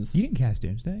turns. You didn't cast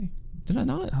Doomsday? Did I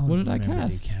not? What did I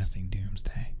cast? Casting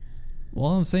Doomsday. Well,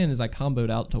 all I'm saying is I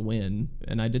comboed out to win,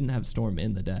 and I didn't have Storm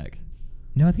in the deck.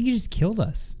 No, I think you just killed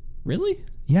us. Really?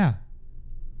 Yeah.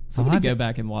 Somebody go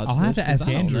back and watch. I'll have to ask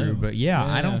Andrew, but yeah,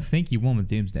 I don't think you won with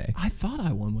Doomsday. I thought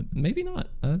I won with. Maybe not.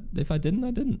 If I didn't,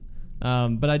 I didn't.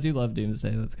 But I do love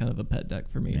Doomsday. That's kind of a pet deck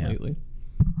for me lately.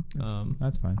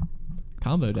 That's fine.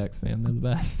 Combo decks, man, they're the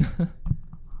best.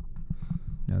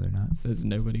 No, they're not. Says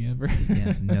nobody ever.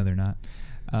 Yeah, no, they're not.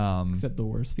 Except the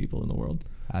worst people in the world.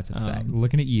 That's a fact.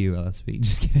 Looking at you, LSP.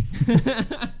 Just kidding.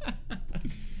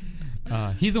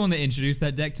 He's the one that introduced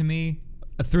that deck to me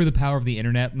through the power of the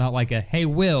internet. Not like a, hey,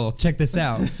 Will, check this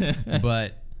out.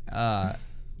 But,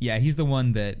 yeah, he's the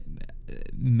one that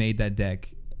made that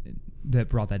deck, that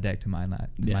brought that deck to my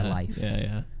life.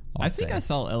 Yeah. I think I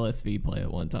saw LSV play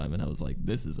it one time, and I was like,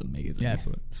 this is amazing. Yeah,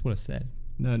 that's what I said.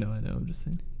 No, I know. I'm just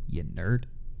saying. You nerd.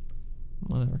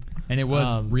 Whatever. And it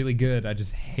was really good. I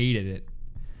just hated it.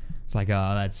 It's like,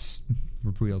 oh, that's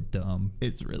real dumb.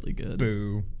 It's really good.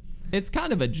 Boo. It's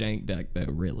kind of a jank deck, though,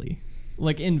 really.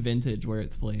 Like, in Vintage, where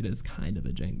it's played, is kind of a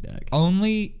jank deck.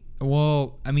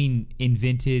 Well, I mean, in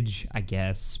Vintage, I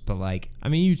guess, but like... I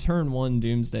mean, you turn 1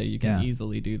 Doomsday, you can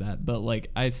easily do that, but, like,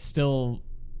 I still...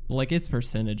 Like, its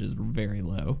percentage is very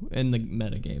low in the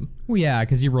metagame. Well, yeah,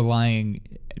 because you're relying...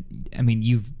 I mean,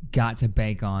 you've got to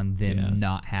bank on them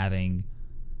not having...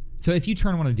 So if you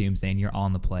turn 1 of Doomsday and you're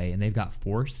on the play and they've got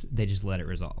Force, they just let it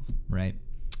resolve, right?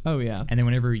 Oh, yeah. And then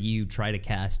whenever you try to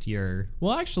cast your...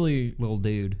 Well, actually... Little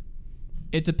dude...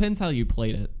 It depends how you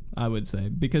played it, I would say.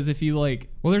 Because if you, like...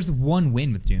 Well, there's one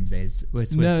win with Doomsdays.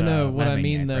 No. What I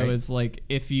mean, though, is, like,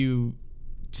 if you...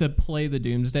 To play the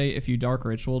Doomsday, if you Dark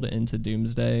Ritualed into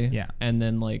Doomsday... And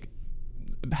then, like,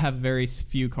 have very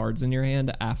few cards in your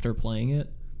hand after playing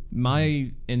it,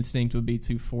 my instinct would be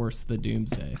to force the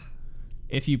Doomsday.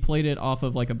 If you played it off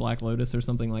of, like, a Black Lotus or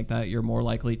something like that, you're more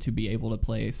likely to be able to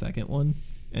play a second one.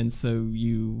 And so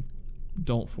you...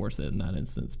 don't force it in that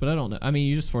instance, but I don't know. I mean,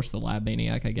 you just force the Lab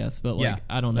Maniac, I guess, but like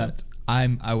I don't know.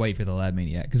 I wait for the Lab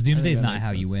Maniac because Doomsday is not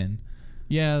how you win.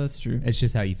 Yeah, that's true. It's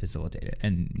just how you facilitate it,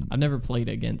 and I've never played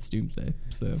against Doomsday,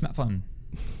 so it's not fun.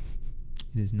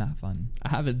 It is not fun. I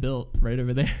have it built right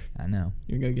over there. I know.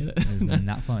 You're gonna get it. It is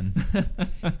not fun.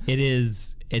 It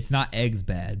is. It's not eggs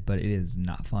bad, but it is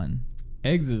not fun.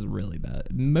 Eggs is really bad.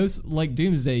 Most, like,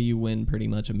 Doomsday, you win pretty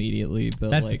much immediately. But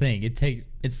that's like, the thing.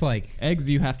 It's like... Eggs,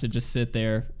 you have to just sit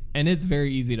there. And it's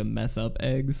very easy to mess up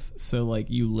eggs. So, like,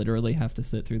 you literally have to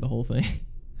sit through the whole thing.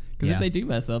 Because if they do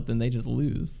mess up, then they just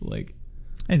lose. Like,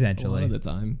 eventually. A lot of the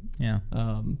time. Yeah.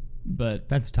 But...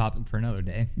 That's a topic for another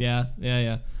day. Yeah.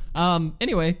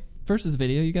 Anyway... Versus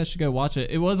video, you guys should go watch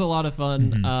it. It was a lot of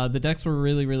fun. The decks were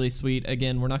really, really sweet.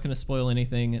 Again, we're not going to spoil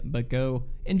anything, but go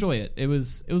enjoy it. It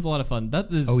was a lot of fun.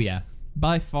 That is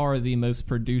by far the most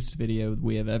produced video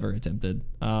we have ever attempted.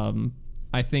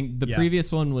 I think the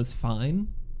previous one was fine,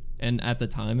 and at the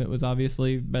time it was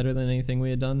obviously better than anything we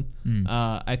had done.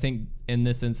 I think in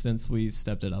this instance we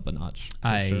stepped it up a notch.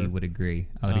 I would agree.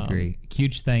 Agree.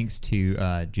 Huge thanks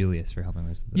to Julius for helping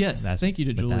us. Yes, thank you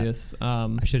to Julius.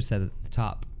 I should have said it at the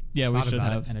top. Yeah, we should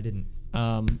have. And I didn't.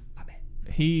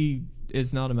 He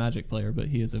is not a Magic player, but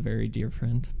he is a very dear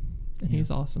friend. And he's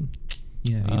awesome.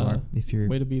 Yeah, you are. If you're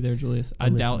way to be there, Julius. I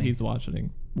doubt he's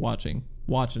watching.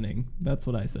 That's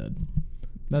what I said.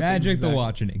 That's Magic the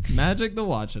watching. Magic the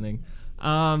watching.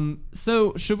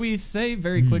 So should we say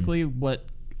very quickly what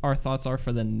our thoughts are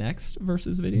for the next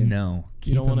versus video? No,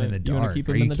 keep them in the dark. Keep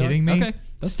are you kidding me? Okay,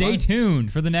 stay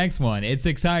tuned for the next one. It's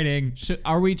exciting.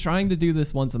 Are we trying to do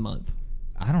this once a month?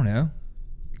 I don't know.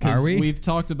 Are we? We've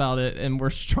talked about it and we're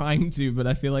trying to, but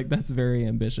I feel like that's very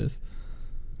ambitious.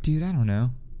 Dude, I don't know.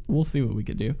 We'll see what we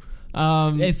could do.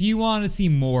 If you want to see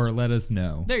more, let us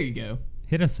know. There you go.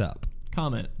 Hit us up.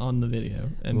 Comment on the video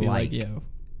and be like, yo,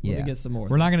 let me get some more.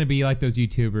 We're not going to be like those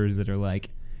YouTubers that are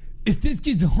like, if this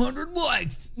gets 100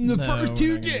 likes in the first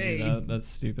 2 days. That's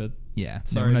stupid. Yeah.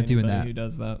 Sorry, we're not doing that. Who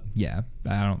does that? Yeah.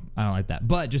 I don't like that.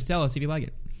 But just tell us if you like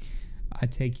it. I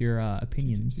take your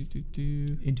opinions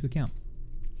into account.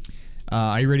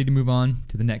 Are you ready to move on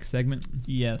to the next segment?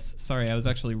 Yes. Sorry, I was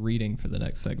actually reading for the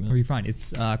next segment. Are you fine?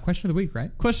 It's question of the week,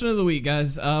 right? Question of the week,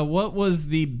 guys. What was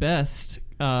the best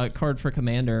card for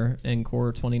Commander in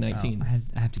Core 2019?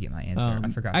 I have to get my answer. I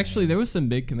forgot. Actually, there was some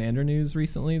big Commander news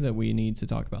recently that we need to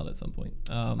talk about at some point.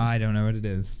 I don't know what it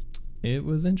is. It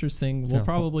was interesting. We'll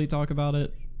probably talk about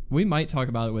it. We might talk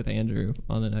about it with Andrew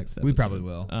on the next episode. We probably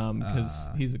will. Because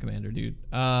he's a Commander dude.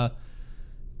 But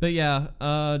yeah,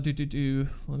 let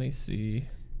me see.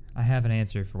 I have an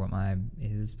answer for what mine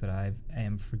is, but I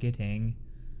am forgetting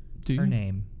her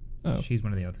name. Oh. She's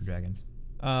one of the Elder Dragons.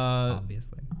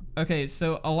 Obviously. Okay,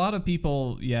 so a lot of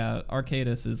people,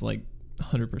 Arcadus is like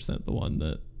 100% the one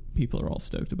that people are all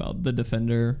stoked about. The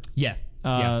Defender. Yeah.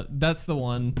 That's the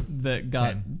one that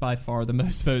got by far the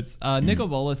most votes. Nicol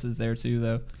Bolas is there too,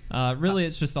 though. Really,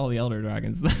 it's just all the Elder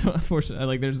Dragons. Unfortunately,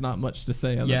 like there's not much to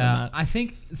say other than that. I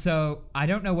think so. I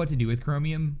don't know what to do with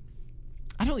Chromium.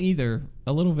 I don't either.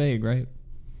 A little vague, right?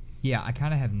 Yeah, I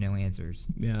kind of have no answers.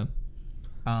 Yeah.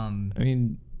 I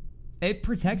mean, it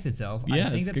protects itself. Yeah, I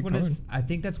think that's what it's. I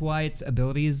think that's why its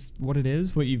ability is what it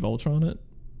is. What you Voltron it?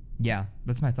 Yeah,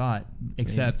 that's my thought.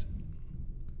 Except,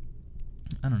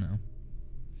 I don't know.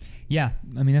 Yeah,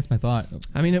 I mean that's my thought.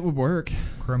 I mean, it would work.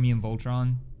 Chromium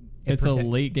Voltron. It's a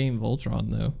late game Voltron,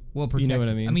 though. Well, it protects. You know what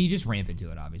I mean? I mean, you just ramp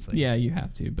into it, obviously. Yeah, you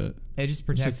have to, but it just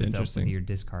protects itself with your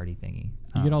discardy thingy.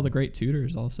 You get all the great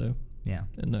tutors also. Yeah,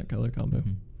 in that color combo.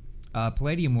 Mm-hmm.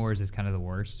 Palladium Wars is kind of the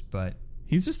worst, but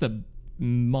he's just a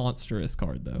monstrous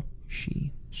card, though.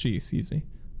 She, excuse me.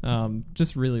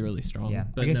 Just really, really strong. Yeah,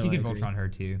 but I guess you could Voltron her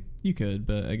too. You could,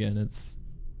 but again, it's,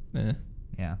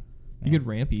 Yeah. You could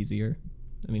ramp easier.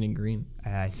 I mean, in green.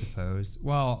 I suppose.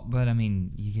 Well, but I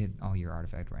mean, you get all your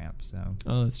artifact ramp, so.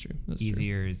 Oh, that's true.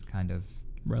 Easier is kind of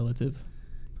relative.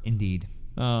 Indeed.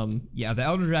 Yeah, the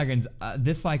Elder Dragons.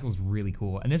 This cycle's really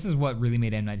cool, and this is what really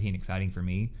made M19 exciting for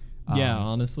me. Yeah,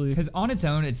 honestly, because on its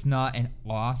own, it's not an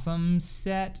awesome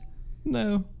set.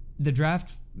 No, the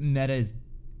draft meta is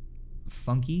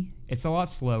funky. It's a lot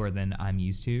slower than I'm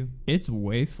used to. It's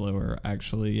way slower,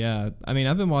 actually. Yeah, I mean,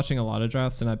 I've been watching a lot of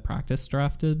drafts, and I practiced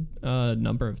drafted a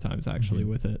number of times actually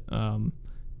with it.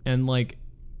 And like,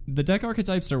 the deck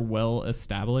archetypes are well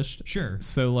established. Sure.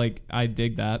 So like, I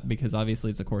dig that because obviously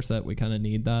it's a core set. We kind of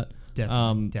need that.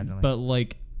 Definitely. But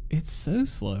like, it's so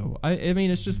slow. I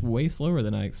mean, it's just way slower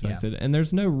than I expected. And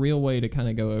there's no real way to kind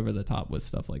of go over the top with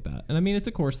stuff like that. And I mean, it's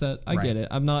a core set. I get it.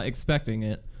 I'm not expecting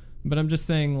it. But I'm just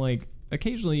saying, like,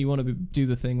 occasionally you want to do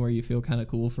the thing where you feel kind of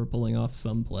cool for pulling off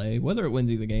some play, whether it wins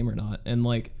you the game or not. And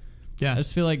like, I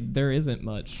just feel like there isn't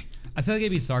much. I feel like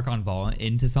it'd be Sarkhan Vol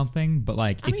into something, but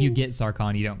like, if you get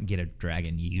Sarkhan, you don't get a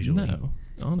dragon usually. No,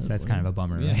 honestly. So that's kind of a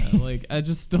bummer, right? Yeah, like, I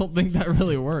just don't think that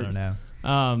really works. I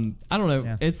don't know. I don't know.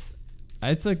 Yeah.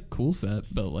 It's a cool set,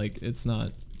 but like, it's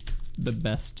not the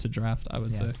best to draft, I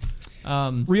would say.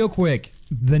 Real quick,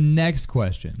 the next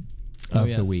question of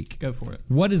the week. Go for it.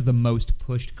 What is the most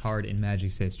pushed card in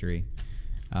Magic's history?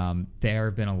 There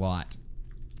have been a lot.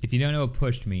 If you don't know what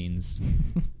pushed means,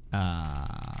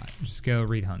 just go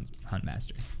read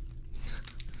Huntmaster.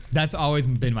 That's always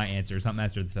been my answer.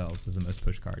 Huntmaster of the Fells is the most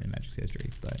pushed card in Magic's history.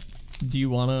 But do you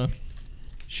want to?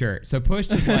 Sure. So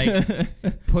pushed is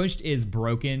like pushed is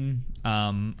broken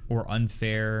or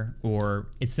unfair, or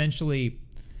essentially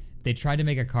they tried to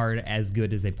make a card as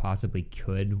good as they possibly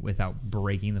could without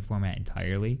breaking the format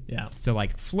entirely. Yeah. So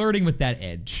like flirting with that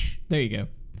edge. There you go.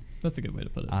 That's a good way to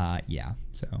put it. Yeah.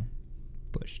 So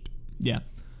pushed. Yeah.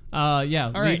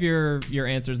 Leave your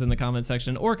answers in the comment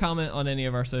section or comment on any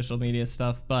of our social media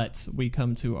stuff. But we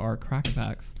come to our crack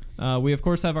packs. We of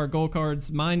course have our goal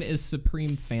cards. Mine is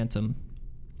Supreme Phantom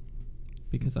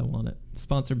because I want it.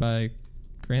 Sponsored by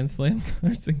Grand Slam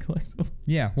Cards and Collectibles.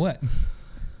 Yeah. What?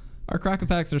 Our crack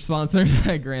packs are sponsored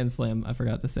by Grand Slam. I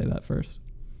forgot to say that first.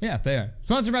 Yeah, they are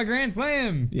sponsored by Grand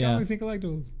Slam. Yeah. Comics and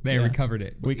Collectibles. We covered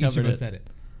it. We covered it. Said it.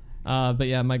 But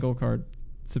yeah, my goal card.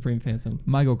 Supreme Phantom.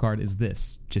 My goal card is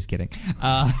this. Just kidding.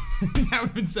 That would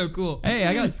have been so cool. Hey,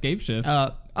 I got Escape Shift.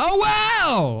 Oh,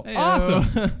 wow. Hey-o.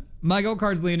 Awesome. My goal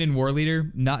card's Leonin War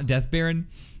Leader, not Death Baron.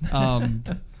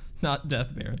 Not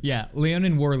Death Baron. Yeah,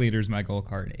 Leonin War Leader's my goal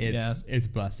card. It's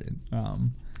busted. Yeah,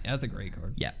 that's a great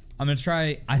card. Yeah. I'm going to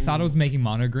try. I thought I was making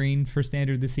mono green for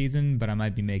standard this season, but I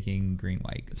might be making green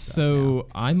white. So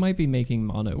I might be making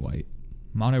mono white.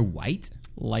 Mono white?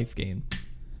 Life gain.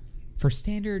 For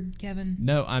standard, Kevin?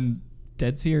 No, I'm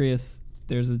dead serious.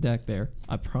 There's a deck there.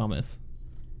 I promise.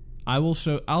 I'll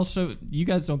show. You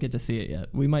guys don't get to see it yet.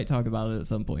 We might talk about it at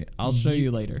some point. I'll show you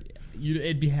later.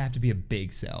 It'd have to be a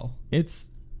big sell.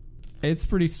 It's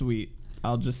pretty sweet.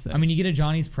 I'll just say. I mean, you get a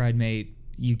Johnny's Pride Mate.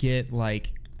 You get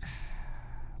like...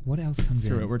 What else comes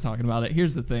in? Screw it, we're talking about it.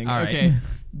 Here's the thing. All okay. Right.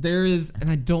 There is, and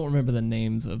I don't remember the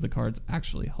names of the cards.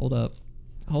 Actually, hold up.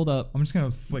 I'm just gonna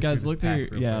flick guys, through look through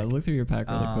look through your pack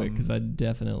really quick because I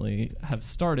definitely have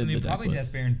started the deck probably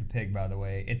list. Death Baron's the pig, by the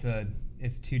way. It's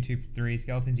 2/2/3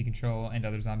 skeletons you control and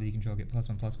other zombies you control get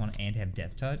 +1/+1 and have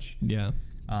Death Touch. Yeah.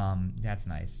 That's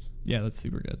nice. Yeah, that's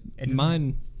super good.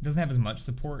 Mine doesn't have as much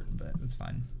support, but that's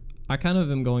fine. I kind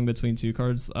of am going between two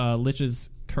cards. Lich's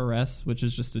Caress, which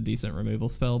is just a decent removal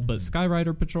spell, but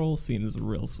Skyrider Patrol seems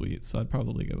real sweet, so I'd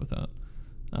probably go with that.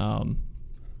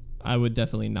 I would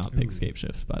definitely not pick Scape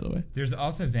Shift, by the way. There's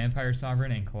also Vampire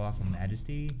Sovereign and Colossal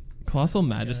Majesty. Colossal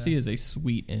Majesty is a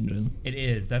sweet engine. It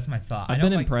is. That's my thought. I've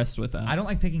been impressed with that. I don't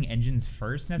like picking engines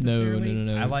first necessarily.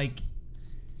 No. I like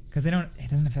Because it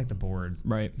doesn't affect the board.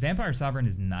 Right. Vampire Sovereign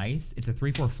is nice. It's a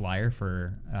 3/4 flyer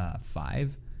for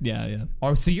 5. Yeah.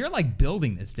 Oh, so you're like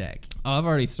building this deck. Oh, I've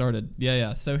already started.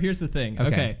 Yeah. So here's the thing.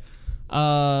 Okay.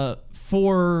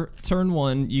 For turn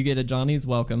 1, you get a Johnny's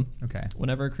Welcome. Okay.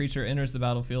 Whenever a creature enters the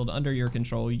battlefield under your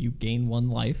control, you gain 1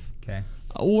 life. Okay.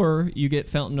 Or you get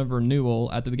Fountain of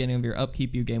Renewal. At the beginning of your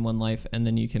upkeep, you gain 1 life, and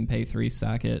then you can pay 3,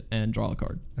 sack it, and draw a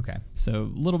card. Okay. So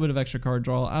a little bit of extra card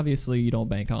draw. Obviously, you don't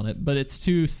bank on it, but it's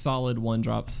 2 solid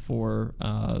 1-drops for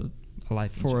a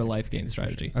life gain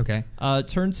strategy. Okay.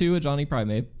 Turn 2, a Johnny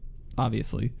Primate,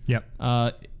 obviously. Yep.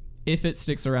 If it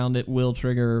sticks around, it will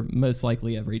trigger most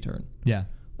likely every turn. Yeah.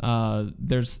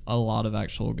 There's a lot of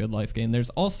actual good life gain. There's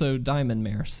also Diamond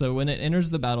Mare. So when it enters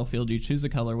the battlefield, you choose a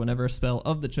color. Whenever a spell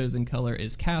of the chosen color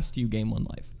is cast, you gain 1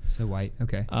 life. So white.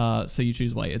 Okay. So you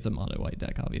choose white. It's a mono white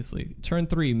deck, obviously. Turn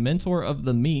 3, Mentor of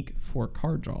the Meek for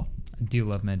card draw. I do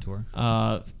love Mentor.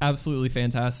 Absolutely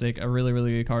fantastic. A really,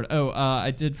 really good card. Oh,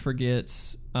 I did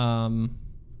forget. What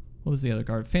was the other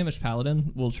card? Famished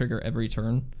Paladin will trigger every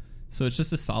turn. So it's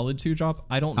just a solid 2-drop.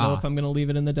 I don't know if I'm going to leave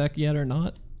it in the deck yet or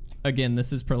not. Again,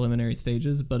 this is preliminary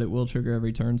stages, but it will trigger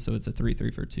every turn, so it's a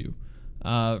 3/3 for 2.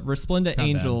 Resplendent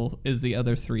Angel is the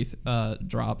other 3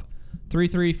 drop.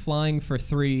 3/3 flying for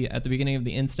 3. At the beginning of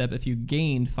the end step, if you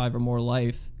gained 5 or more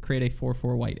life, create a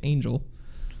 4/4 white angel.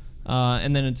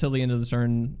 And then until the end of the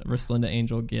turn, Resplendent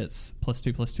Angel gets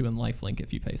 +2/+2 in lifelink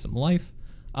if you pay some life.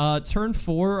 Turn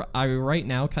 4, I right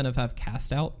now kind of have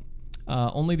Cast Out,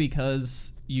 only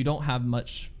because you don't have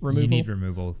much removal. You need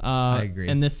removal. I agree.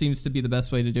 And this seems to be the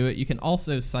best way to do it. You can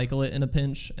also cycle it in a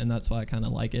pinch, and that's why I kind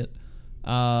of like it.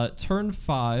 Turn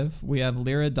 5, we have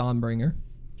Lyra Dawnbringer.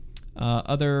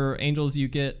 Other angels you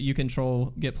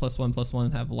control get +1/+1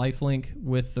 and have lifelink.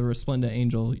 With the Resplendent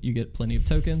Angel, you get plenty of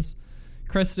tokens.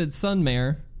 Crested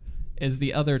Sunmare is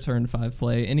the other turn 5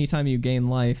 play. Anytime you gain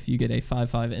life, you get a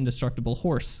 5/5 indestructible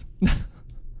horse.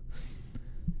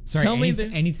 Sorry,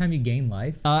 anytime you gain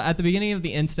life? At the beginning of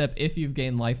the end step, if you've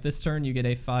gained life this turn, you get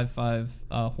a 5/5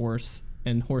 horse,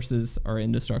 and horses are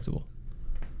indestructible.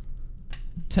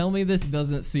 Tell me this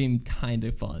doesn't seem kind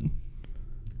of fun.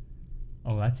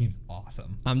 Oh, that seems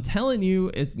awesome. I'm telling you,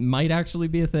 it might actually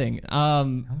be a thing. How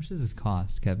much does this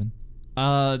cost, Kevin?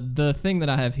 The thing that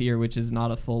I have here, which is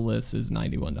not a full list, is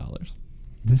 $91.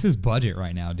 This is budget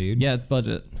right now, dude. Yeah, it's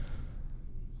budget.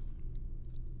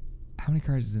 How many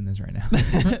cards is in this right now?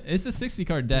 It's a 60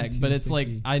 card deck, but it's 60. like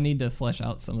I need to flesh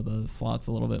out some of the slots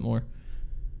a little bit more.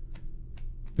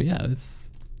 But yeah,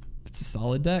 it's a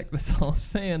solid deck. That's all I'm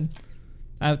saying.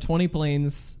 I have 20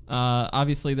 planes.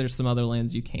 Obviously, there's some other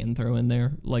lands you can throw in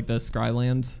there, like the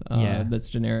Scryland. That's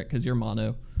generic because you're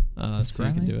mono, so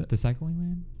you can do it. The cycling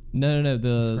land? No.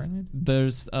 Scryland?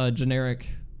 There's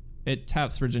generic. It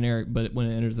taps for generic, but when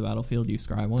it enters the battlefield, you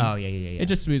scry one. Oh, yeah. It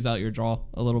just smooths out your draw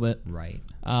a little bit. Right.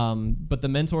 But the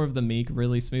Mentor of the Meek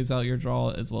really smooths out your draw,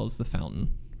 as well as the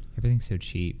Fountain. Everything's so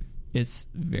cheap. It's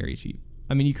very cheap.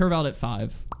 I mean, you curve out at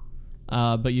 5,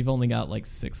 but you've only got like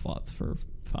 6 slots for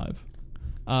 5.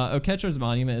 Oketra's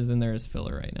Monument is in there as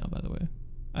filler right now, by the way.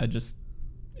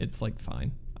 It's like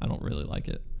fine. I don't really like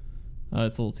it.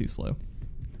 It's a little too slow.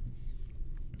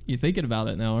 You're thinking about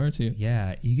it now, aren't you?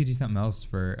 Yeah, you could do something else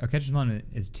for... Oketra's Monument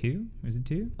is 2? Is it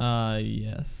 2?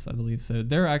 Yes, I believe so.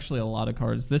 There are actually a lot of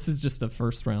cards. This is just a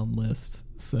first round list,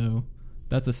 so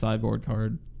that's a sideboard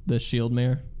card. The Shield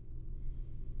Mare.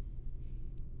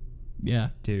 Yeah.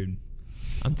 Dude.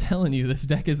 I'm telling you, this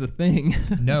deck is a thing.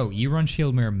 No, you run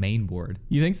Shield Mare main board.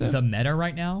 You think so? The meta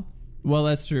right now? Well,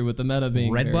 that's true. With the meta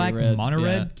being red-black,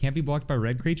 mono-red, yeah. can't be blocked by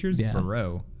red creatures? Yeah.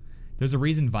 Bro. There's a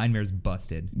reason Vine Mare's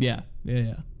busted. Yeah.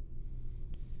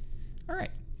 All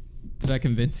right. Did I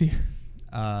convince you?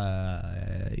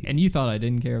 And you thought I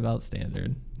didn't care about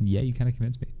standard. Yeah, you kind of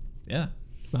convinced me. Yeah.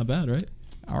 It's not bad, right?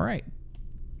 All right.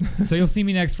 So you'll see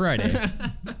me next Friday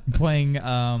playing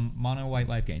mono white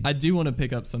life gain. I do want to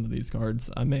pick up some of these cards.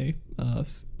 I may,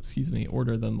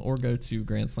 order them or go to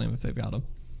Grand Slam if they've got them.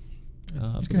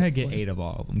 Let's go ahead and get 8 of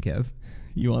all of them, Kev.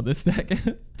 You want this deck?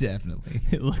 Definitely.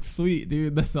 It looks sweet,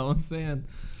 dude. That's all I'm saying.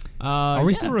 Are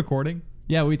we still recording?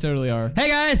 Yeah, we totally are. Hey,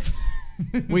 guys!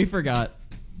 We forgot.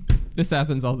 This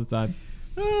happens all the time.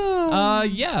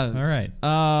 Yeah. All right.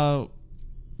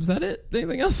 Is that it?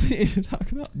 Anything else we need to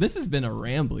talk about? This has been a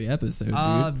rambly episode,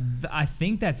 dude. I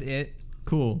think that's it.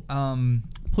 Cool.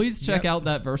 Please check out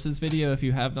that Versus video if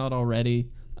you have not already.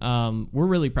 We're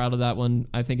really proud of that one.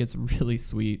 I think it's really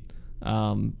sweet.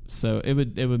 So it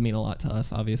would mean a lot to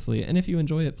us, obviously. And if you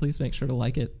enjoy it, please make sure to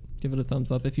like it. Give it a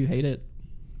thumbs up. If you hate it,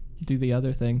 do the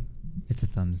other thing. It's a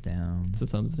thumbs down. It's a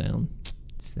thumbs down.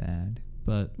 It's sad.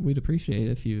 But we'd appreciate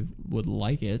it if you would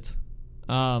like it.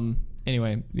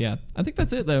 Anyway, yeah. I think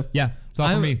that's it, though. Yeah, it's all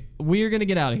for me. We are going to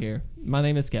get out of here. My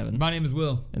name is Kevin. My name is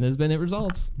Will. And this has been It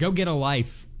Resolves. Go get a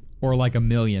life. Or like a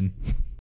million.